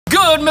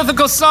Good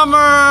Mythical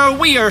Summer!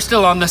 We are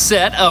still on the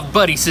set of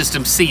Buddy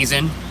System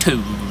Season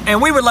 2.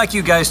 And we would like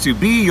you guys to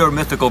be your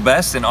mythical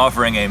best in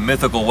offering a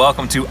mythical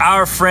welcome to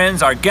our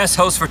friends, our guest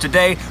hosts for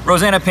today,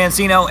 Rosanna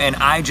Pansino and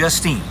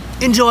iJustine.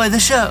 Enjoy the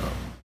show.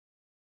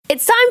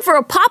 It's time for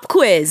a pop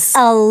quiz.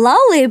 A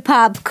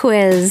lollipop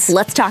quiz.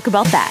 Let's talk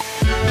about that.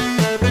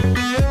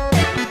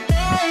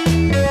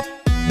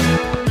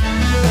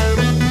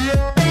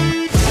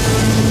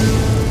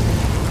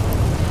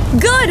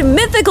 Good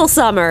Mythical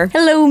Summer.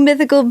 Hello,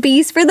 Mythical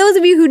Beasts. For those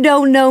of you who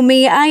don't know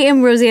me, I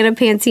am Rosanna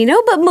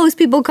Pansino, but most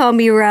people call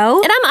me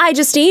Ro. And I'm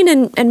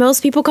iJustine, and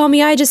most people call me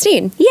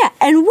iJustine. Yeah,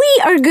 and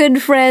we are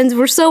good friends.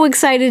 We're so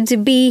excited to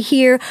be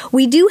here.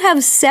 We do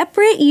have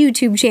separate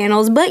YouTube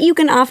channels, but you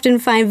can often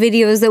find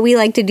videos that we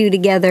like to do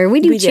together. We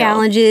do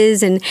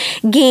challenges and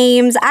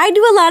games. I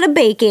do a lot of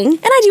baking.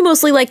 And I do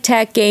mostly like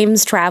tech,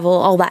 games, travel,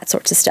 all that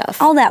sorts of stuff.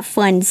 All that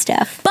fun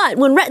stuff. But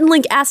when Rhett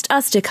Link asked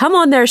us to come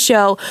on their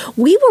show,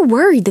 we were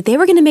worried that they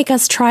were going to make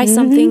us try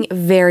something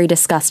very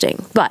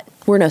disgusting. But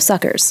we're no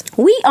suckers.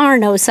 We are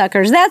no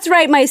suckers. That's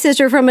right, my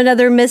sister from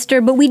another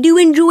mister, but we do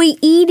enjoy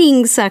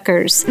eating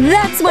suckers.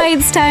 That's why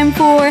it's time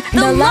for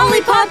the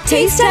Lollipop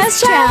Taste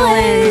Test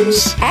Challenge.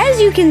 As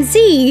you can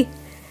see,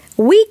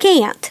 we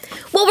can't.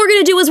 What we're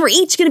going to do is we're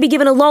each going to be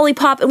given a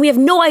lollipop, and we have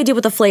no idea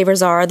what the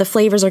flavors are. The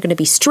flavors are going to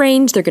be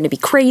strange. They're going to be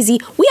crazy.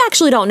 We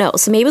actually don't know,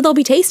 so maybe they'll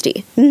be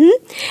tasty.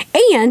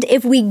 And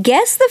if we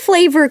guess the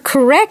flavor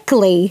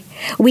correctly,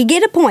 we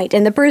get a point,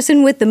 and the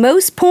person with the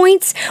most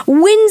points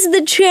wins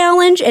the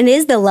challenge and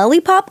is the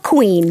lollipop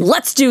queen.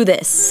 Let's do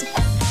this.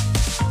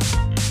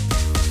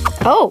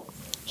 Oh,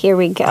 here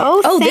we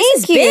go. Oh, this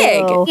is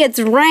big. It's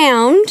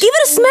round. Give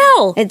it a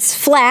smell. It's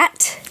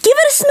flat. Give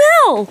it a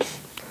smell.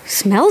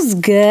 Smells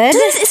good.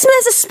 It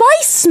has a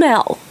spice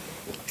smell.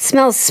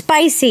 Smells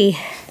spicy.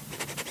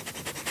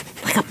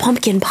 Like a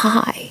pumpkin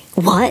pie.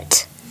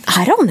 What?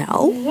 I don't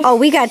know. Oh,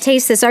 we gotta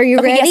taste this. Are you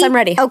ready? Yes, I'm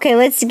ready. Okay,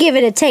 let's give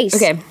it a taste.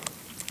 Okay.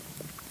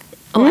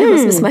 Oh, I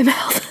almost missed my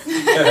mouth.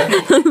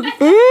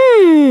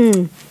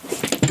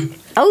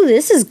 Oh,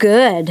 this is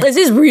good. This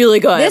is really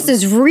good. This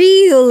is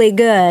really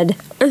good.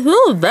 It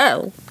smells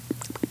bad.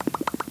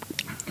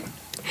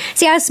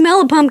 See, I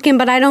smell a pumpkin,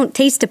 but I don't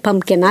taste a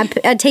pumpkin. I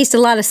taste a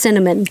lot of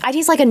cinnamon. I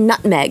taste like a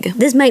nutmeg.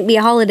 This might be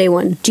a holiday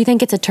one. Do you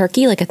think it's a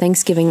turkey, like a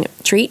Thanksgiving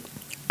treat?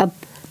 A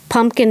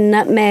pumpkin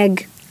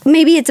nutmeg.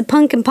 Maybe it's a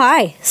pumpkin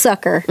pie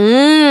sucker.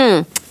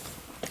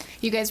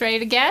 You guys ready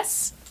to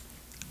guess?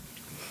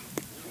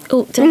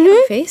 Oh, did I hit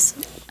my face?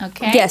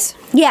 Okay. Yes.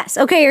 Yes.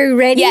 Okay, are you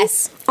ready?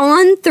 Yes.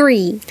 On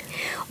 3.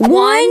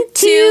 1,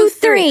 2,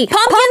 3.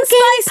 Pumpkin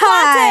spice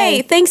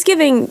latte.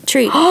 Thanksgiving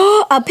treat.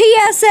 A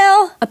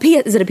PSL.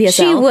 Is it a PSL?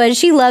 She would.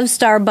 She loves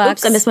Starbucks.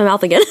 Oops, I missed my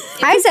mouth again.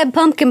 I said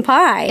pumpkin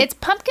pie. It's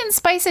pumpkin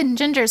spice and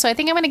ginger, so I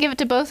think I'm going to give it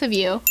to both of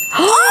you.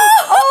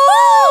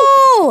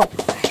 Oh!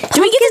 Do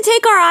we get to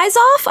take our eyes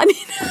off? I mean,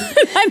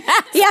 I'm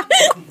asking. Yeah.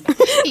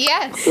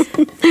 Yes.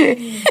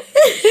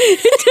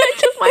 I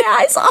took my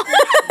eyes off.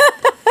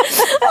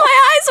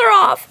 My eyes are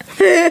off.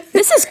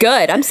 This is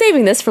good. I'm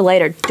saving this for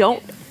later.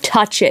 Don't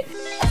touch it.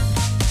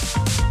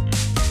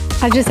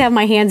 I just have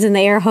my hands in the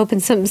air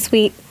hoping something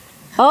sweet.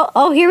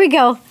 Oh, here we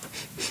go.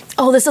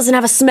 Oh, this doesn't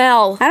have a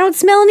smell. I don't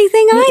smell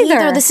anything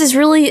either. This is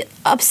really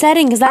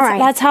upsetting because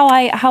that's how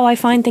I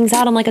find things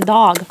out. I'm like a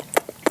dog.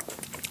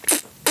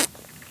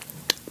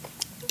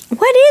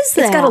 What is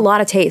that? It's got a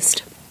lot of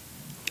taste.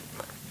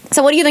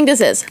 So what do you think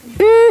this is?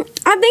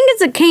 I think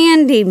it's a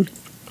candy.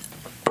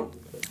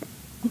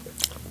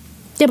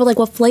 Yeah, but like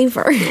what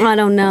flavor? I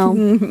don't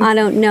know. I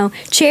don't know.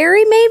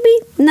 Cherry, maybe?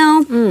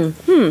 No.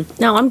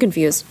 No, I'm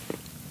confused.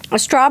 A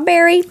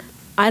strawberry?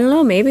 I don't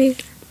know, maybe.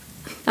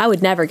 I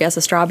would never guess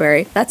a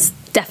strawberry. That's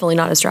definitely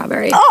not a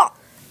strawberry. Oh!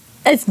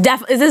 This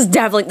is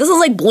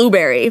like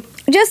blueberry.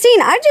 Justine,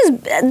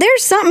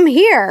 there's something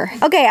here.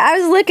 Okay, I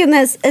was licking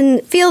this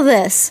and feel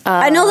this.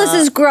 I know this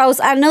is gross.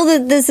 I know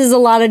that this is a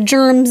lot of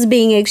germs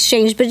being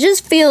exchanged, but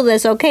just feel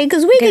this, okay?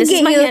 Because we can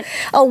get you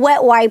a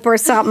wet wipe or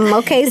something,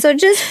 okay? So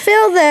just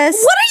feel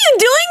this. What are you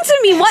doing to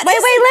me? Wait,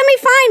 let me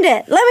find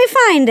it. Let me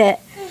find it.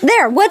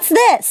 There, what's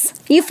this?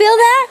 You feel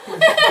that?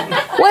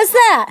 What's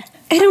that?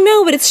 I don't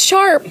know, but it's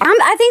sharp.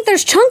 I think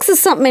there's chunks of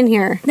something in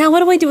here. Now what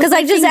do I do with Because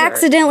I just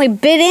accidentally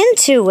bit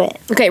into it.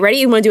 Okay, ready?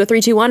 You want to do a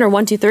 3, 2, 1 or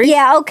 1, 2, 3?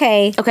 Yeah,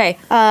 okay. Okay.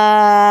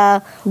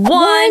 1,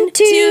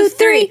 2,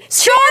 3.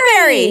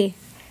 Strawberry!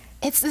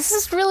 This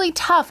is really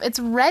tough. It's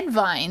red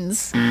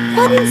vines.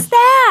 What is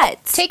that?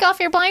 Take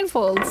off your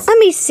blindfolds. Let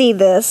me see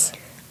this.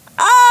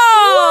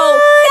 Oh!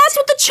 That's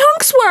what the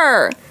chunks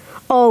were!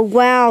 Oh,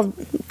 wow.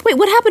 Wait,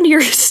 what happened to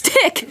your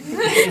stick?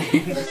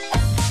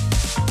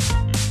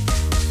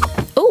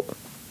 Oh.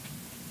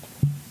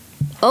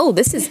 Oh,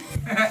 this is...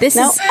 This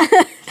feels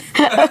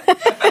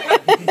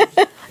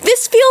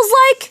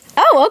like...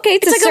 Oh, okay,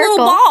 it's a like circle. a little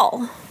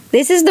ball.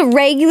 This is the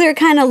regular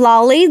kind of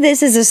lolly.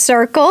 This is a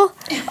circle.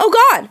 Oh,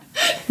 God.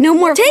 No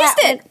more Taste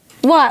it.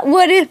 What?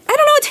 What is... I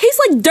don't know, it tastes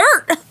like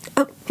dirt.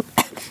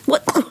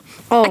 What?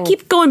 Oh. I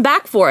keep going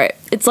back for it.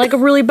 It's like a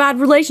really bad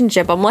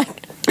relationship. I'm like...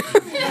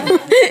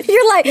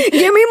 You're like,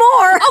 give me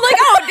more. I'm like,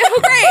 oh,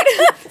 great.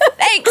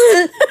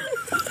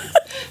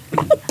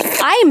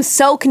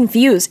 so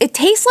confused. It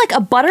tastes like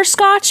a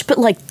butterscotch, but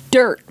like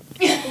dirt.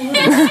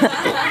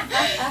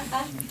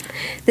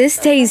 This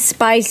tastes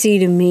spicy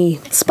to me.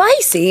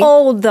 Spicy?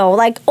 Old though,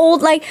 like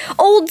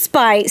old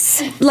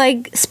spice.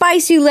 Like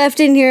spice you left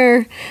in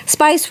your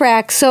spice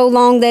rack so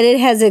long that it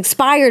has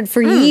expired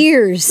for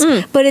years,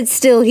 but it's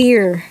still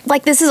here.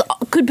 Like this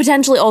could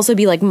potentially also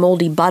be like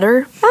moldy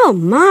butter. Oh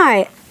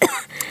my.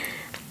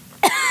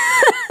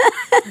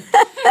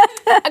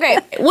 Okay,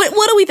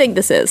 what do we think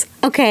this is?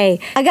 Okay,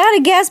 I got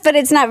a guess, but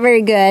it's not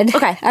very good.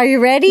 Okay. Are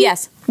you ready?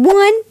 Yes.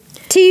 1,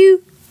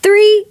 2,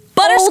 3.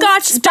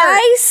 Butterscotch Old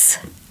spice.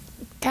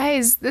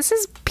 Guys, this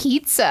is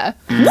pizza.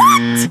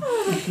 What?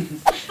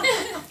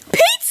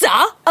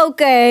 Pizza?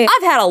 Okay.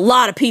 I've had a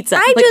lot of pizza.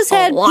 I just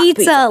had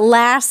pizza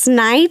last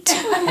night,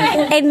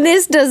 and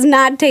this does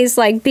not taste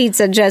like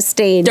pizza,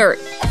 Justine. Dirt.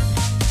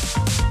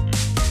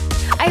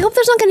 I hope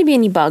there's not going to be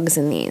any bugs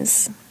in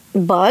these.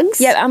 Bugs?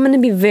 Yeah, I'm going to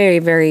be very,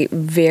 very,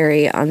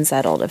 very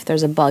unsettled if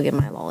there's a bug in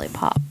my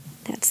lollipop.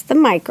 That's the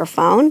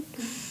microphone.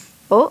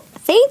 Oh,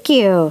 thank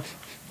you.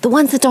 The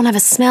ones that don't have a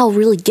smell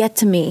really get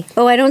to me.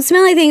 Oh, I don't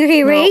smell anything.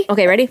 Okay, ready? No.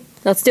 Okay, ready?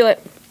 Let's do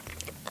it.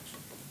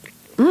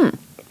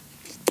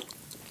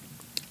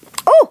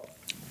 Oh!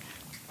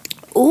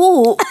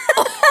 Ooh.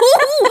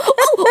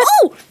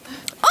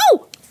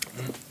 Oh!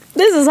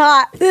 This is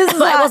hot. This is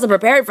hot. I wasn't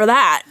prepared for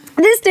that.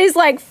 This tastes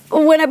like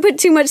when I put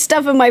too much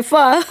stuff in my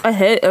pho. I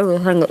hate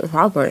everything that's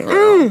happening.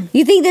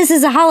 You think this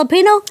is a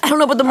jalapeno? I don't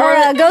know, but the Or more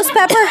a ghost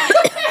pepper?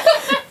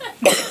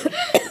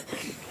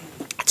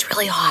 it's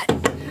really hot.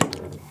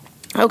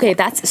 Okay,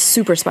 that's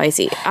super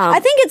spicy. I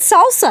think it's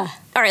salsa.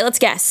 All right, let's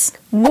guess.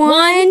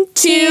 1,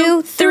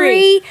 2,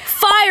 3.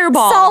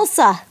 Fireball.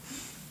 Salsa.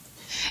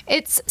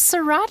 It's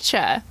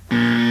sriracha.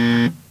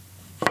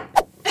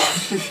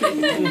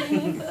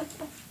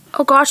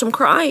 Oh gosh, I'm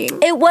crying.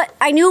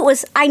 I knew it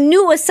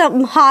was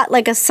something hot,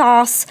 like a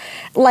sauce,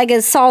 like a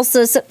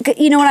salsa. So,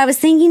 you know what I was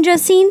thinking,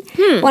 Justine?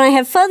 When I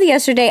had pho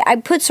yesterday, I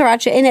put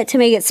sriracha in it to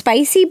make it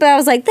spicy, but I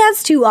was like,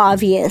 that's too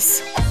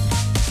obvious.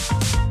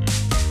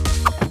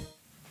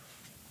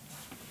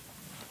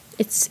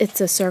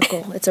 It's a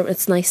circle.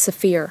 It's nice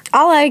sapphire.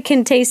 All I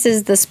can taste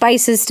is the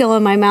spices still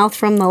in my mouth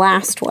from the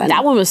last one.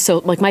 That one was so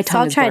like my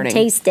tongue I'll is try burning. to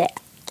taste it.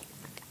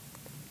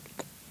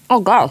 Oh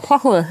god, it's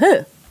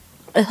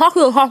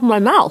hot in my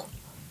mouth.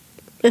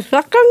 Is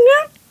that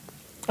good?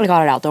 I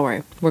got it out. Don't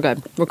worry. We're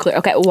good. We're clear.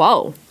 Okay.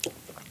 Whoa.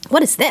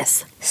 What is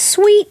this?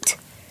 Sweet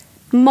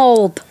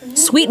mold.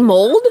 Sweet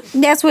mold?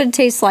 That's what it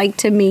tastes like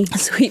to me.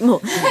 Sweet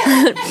mold.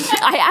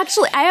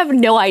 I have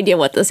no idea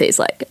what this tastes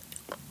like.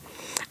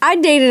 I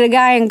dated a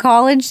guy in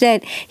college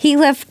that he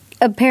left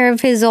a pair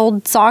of his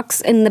old socks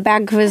in the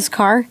back of his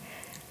car,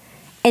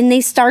 and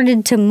they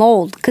started to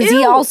mold because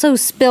he Ew. also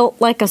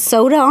spilt like a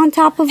soda on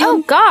top of them.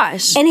 Oh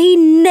gosh. And he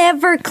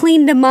never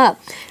cleaned them up.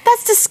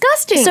 That's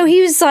disgusting. So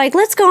he was like,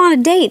 let's go on a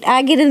date.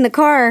 I get in the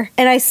car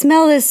and I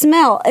smell this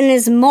smell and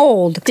it's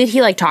mold. did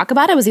he like talk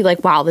about it? Was he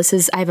like, wow,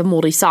 I have a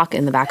moldy sock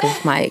in the back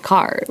of my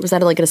car? Was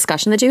that like a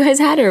discussion that you guys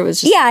had, or it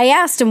was just... Yeah, I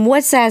asked him,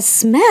 what's that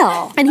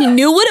smell? And he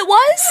knew what it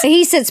was?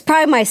 He said, it's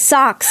probably my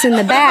socks in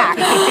the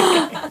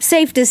back.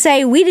 Safe to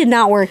say, we did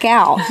not work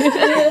out.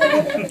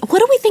 What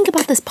do we think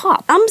about this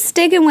pop? I'm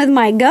sticking with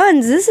my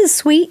guns. This is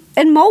sweet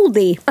and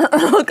moldy.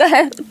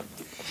 Okay.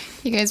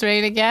 You guys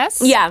ready to guess?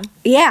 Yeah.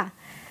 Yeah.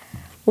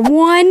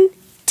 1,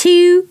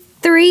 2,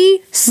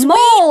 3.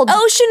 Mold.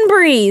 Ocean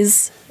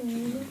breeze.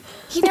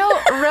 You know,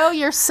 Ro,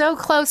 you're so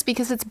close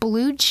because it's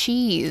blue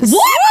cheese.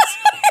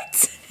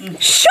 What?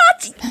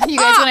 Shut You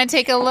guys want to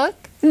take a look?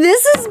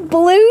 This is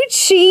blue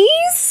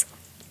cheese?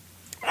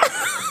 Look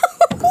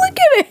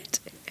at it.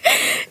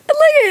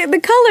 Look at the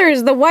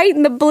colors, the white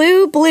and the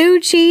blue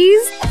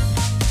cheese.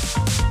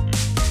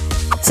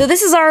 So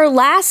this is our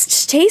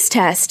last taste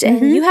test,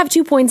 and you have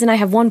 2 points and I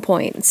have 1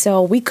 point.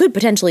 So we could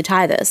potentially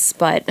tie this,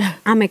 but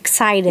I'm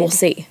excited. we'll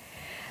see.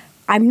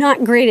 I'm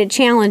not great at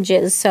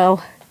challenges,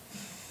 so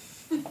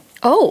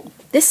Oh,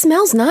 this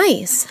smells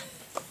nice.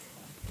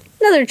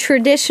 another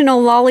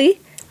traditional lolly.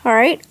 All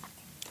right.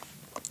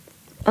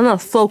 I'm gonna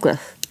focus.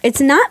 It's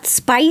not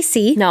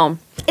spicy. No,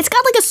 it's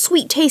got like a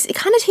sweet taste. It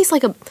kind of tastes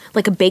like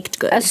a baked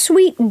good. A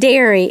sweet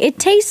dairy. It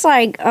tastes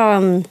like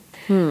oh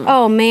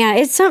man,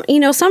 it's some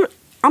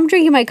I'm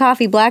drinking my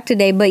coffee black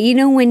today, but you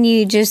know when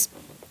you just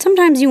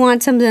sometimes you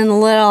want something a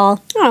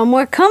little,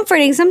 more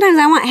comforting. Sometimes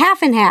I want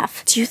half and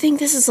half. Do you think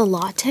this is a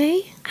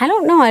latte? I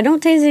don't know. I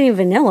don't taste any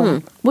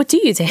vanilla. What do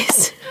you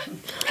taste?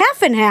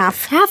 Half and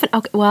half. Half an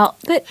okay. Well,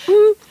 but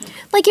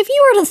like if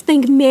you were to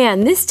think,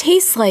 man, this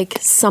tastes like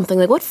something.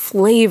 Like what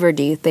flavor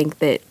do you think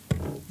that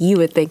you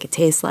would think it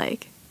tastes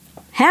like?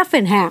 Half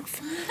and half.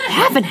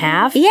 Half and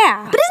half.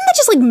 Yeah. But isn't that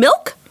just like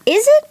milk?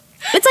 Is it?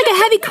 It's like a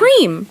heavy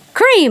cream.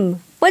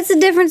 Cream. What's the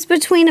difference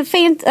between a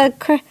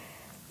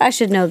I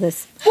should know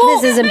this.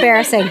 This is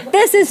embarrassing.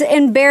 This is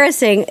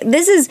embarrassing.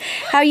 This is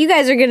how you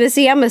guys are going to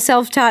see I'm a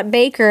self-taught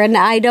baker and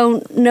I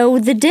don't know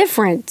the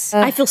difference.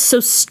 I feel so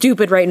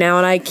stupid right now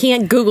and I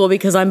can't Google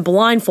because I'm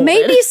blindfolded.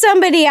 Maybe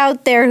somebody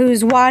out there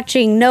who's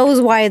watching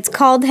knows why it's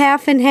called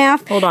half and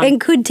half. Hold on. And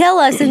could tell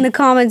us in the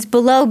comments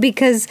below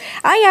because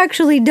I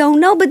actually don't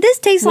know, but this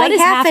tastes What like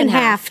is half and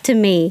half to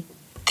me.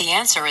 The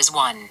answer is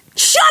 1.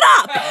 Shut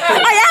up!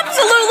 I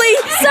absolutely...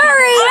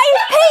 Sorry. I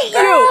hate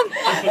you!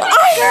 I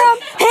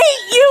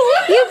hate you!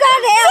 You got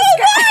to ask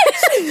her.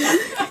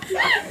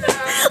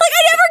 Like,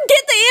 I never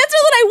get the answer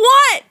that I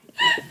want!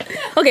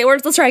 Okay,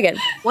 let's try again.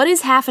 What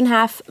is half and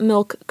half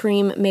milk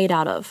cream made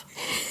out of?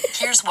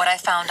 Here's what I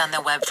found on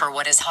the web for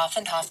what is half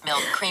and half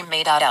milk cream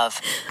made out of.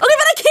 Okay, but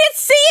I can't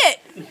see it!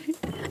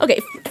 Okay,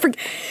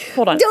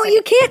 hold on.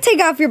 You can't take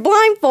off your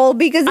blindfold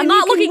because I'm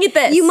not looking at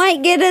this. You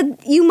might get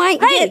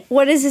get,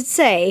 what does it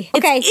say?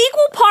 Okay. It's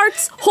equal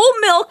parts whole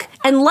milk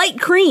and light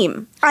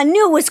cream. I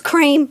knew it was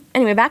cream.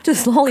 Anyway, back to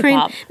this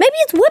lollipop. Cream. Maybe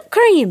it's whipped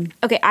cream.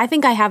 Okay, I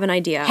think I have an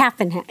idea. Half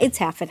and half. It's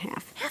half and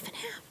half. Half and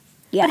half?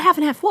 Yeah. But half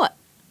and half what?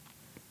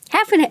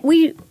 Half and half.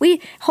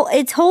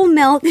 It's whole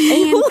milk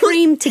and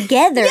cream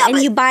together, Yeah,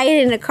 and you buy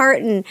it in a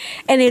carton,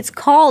 and it's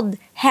called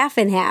half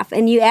and half,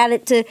 and you add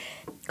it to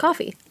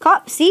coffee.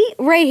 See,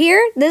 right here,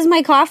 this is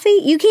my coffee.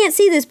 You can't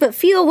see this, but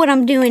feel what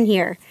I'm doing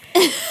here.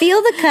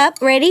 Feel the cup,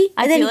 ready?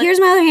 I and then feel it. here's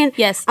my other hand.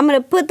 Yes. I'm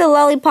gonna put the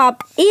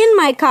lollipop in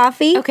my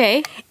coffee.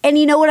 Okay. And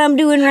you know what I'm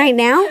doing right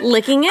now?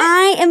 Licking it?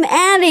 I am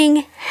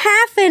adding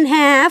half and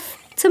half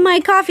to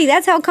my coffee.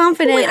 That's how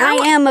confident Wait, I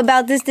am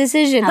about this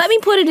decision. Let me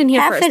put it in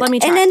here first. Let me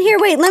try. And then here,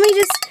 wait, let me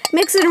just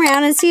mix it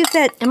around and see if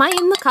that... Am I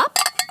in the cup?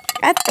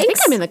 I think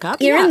I'm in the cup.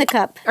 You're Yeah. in the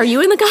cup. Are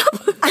you in the cup?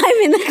 I'm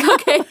in the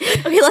cup.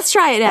 Okay, let's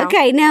try it now.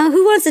 Okay, now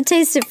who wants to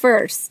taste it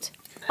first?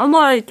 I'm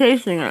already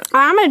tasting it.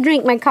 I'm going to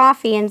drink my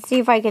coffee and see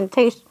if I can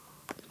taste...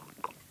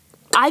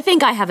 I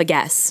think I have a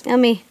guess. Let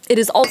me... It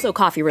is also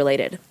coffee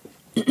related.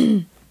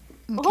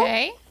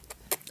 Okay.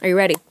 Are you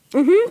ready?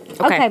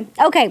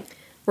 Mm-hmm. Okay.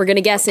 We're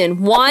gonna guess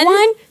in one,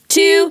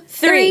 2,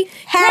 3.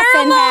 Half and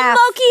Caramel half.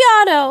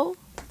 macchiato.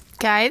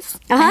 Guys,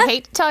 Uh-huh. I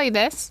hate to tell you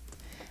this,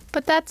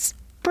 but that's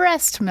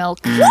breast milk.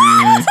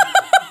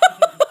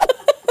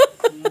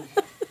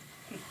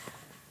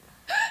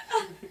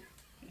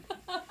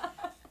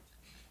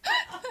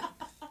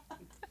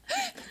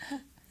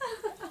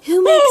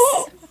 Who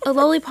makes a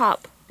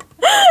lollipop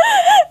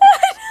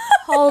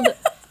called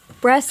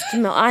breast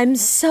milk? I'm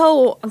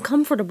so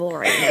uncomfortable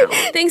right now.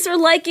 Thanks for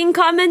liking,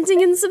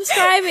 commenting, and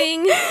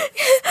subscribing.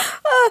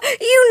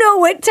 You know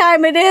what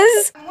time it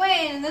is. I'm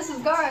Wynne, and this is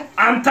Garth.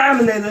 I'm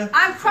Terminator.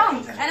 I'm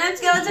Crump, and I'm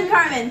Skeleton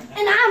Carmen.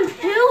 And I'm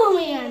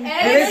Coleman.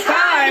 And It's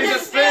time to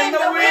spin the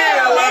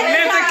wheel of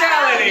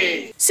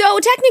mythicality. So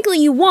technically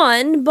you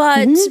won,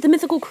 but the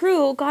mythical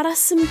crew got us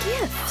some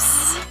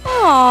gifts.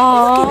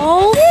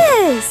 Oh,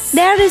 This.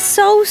 that is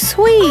so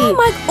sweet. Oh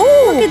my!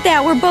 Look at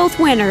that. We're both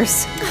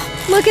winners.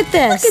 Look at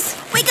this.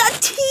 We got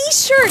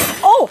T-shirts.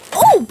 Oh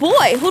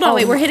boy! Hold on,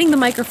 wait. We're hitting the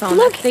microphone.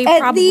 Look They at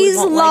probably these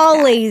won't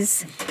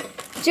lollies.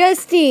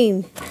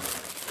 Justine, like that.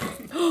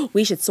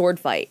 We should sword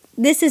fight.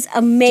 this is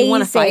amazing. Do you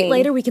want to fight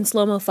later? We can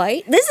slow-mo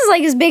fight. This is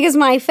like as big as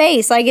my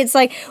face. Like it's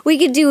like we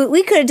could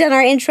have done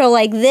our intro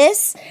like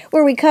this,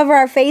 where we cover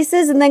our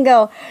faces and then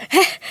go.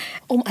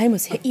 Oh, I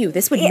almost hit you.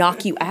 This would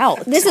knock you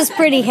out. This is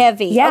pretty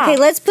heavy. Yeah. Okay,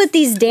 let's put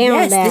these down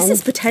Yes, then. this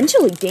is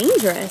potentially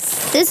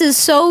dangerous. This is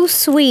so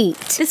sweet.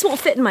 This won't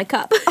fit in my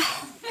cup.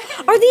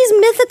 Are these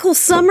mythical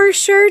summer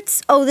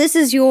shirts? Oh, this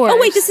is yours. Oh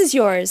wait, this is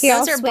yours. Here,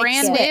 Those I'll are switch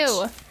brand it.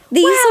 new.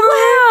 These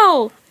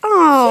Wow!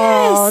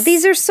 Oh, Yes.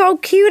 these are so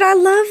cute. I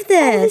love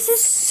this. This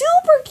is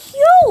super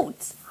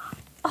cute.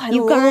 I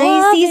You love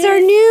guys, these are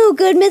new.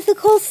 Good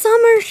mythical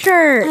summer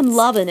shirts. I'm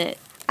loving it.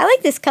 I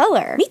like this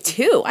color. Me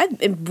too. I'm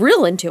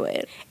real into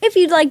it. If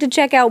you'd like to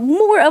check out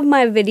more of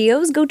my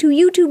videos, go to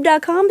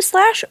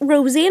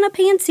youtube.com/Rosanna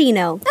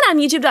Pansino. And I'm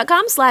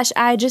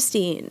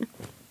youtube.com/iJustine.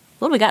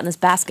 What do we got in this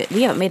basket?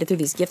 We haven't made it through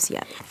these gifts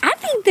yet. I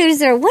think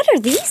what are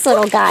these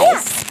little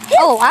guys?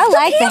 Oh, I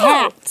like the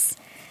hats.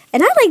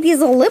 And I like these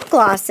little lip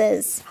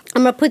glosses.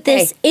 I'm going to put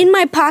this in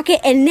my pocket,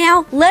 and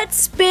now let's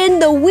spin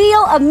the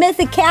wheel of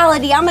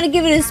mythicality. I'm going to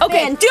give it a spin.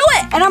 Okay, do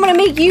it! And I'm going to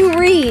make you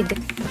read.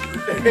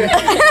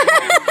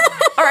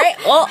 All right,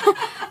 well,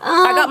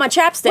 I got my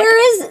chapstick.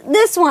 Where is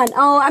this one?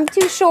 Oh, I'm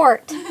too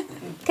short.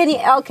 Can you?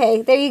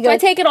 Okay, there you go. Do I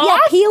take it Yeah,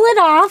 off? peel it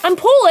off. I'm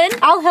pulling.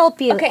 I'll help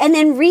you. Okay. And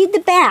then read the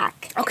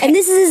back. Okay. And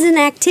this is an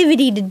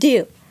activity to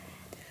do.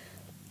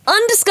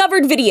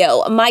 Undiscovered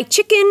video. My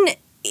chicken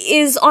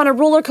is on a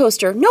roller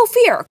coaster. No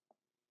fear.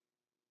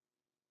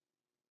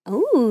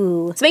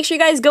 Ooh. So make sure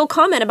you guys go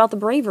comment about the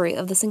bravery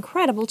of this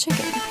incredible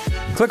chicken.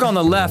 Click on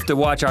the left to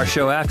watch our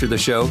show after the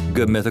show,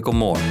 Good Mythical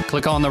More.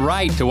 Click on the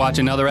right to watch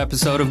another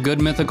episode of Good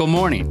Mythical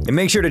Morning. And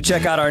make sure to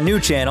check out our new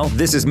channel,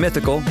 This is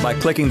Mythical, by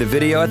clicking the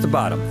video at the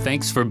bottom.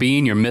 Thanks for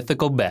being your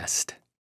mythical best.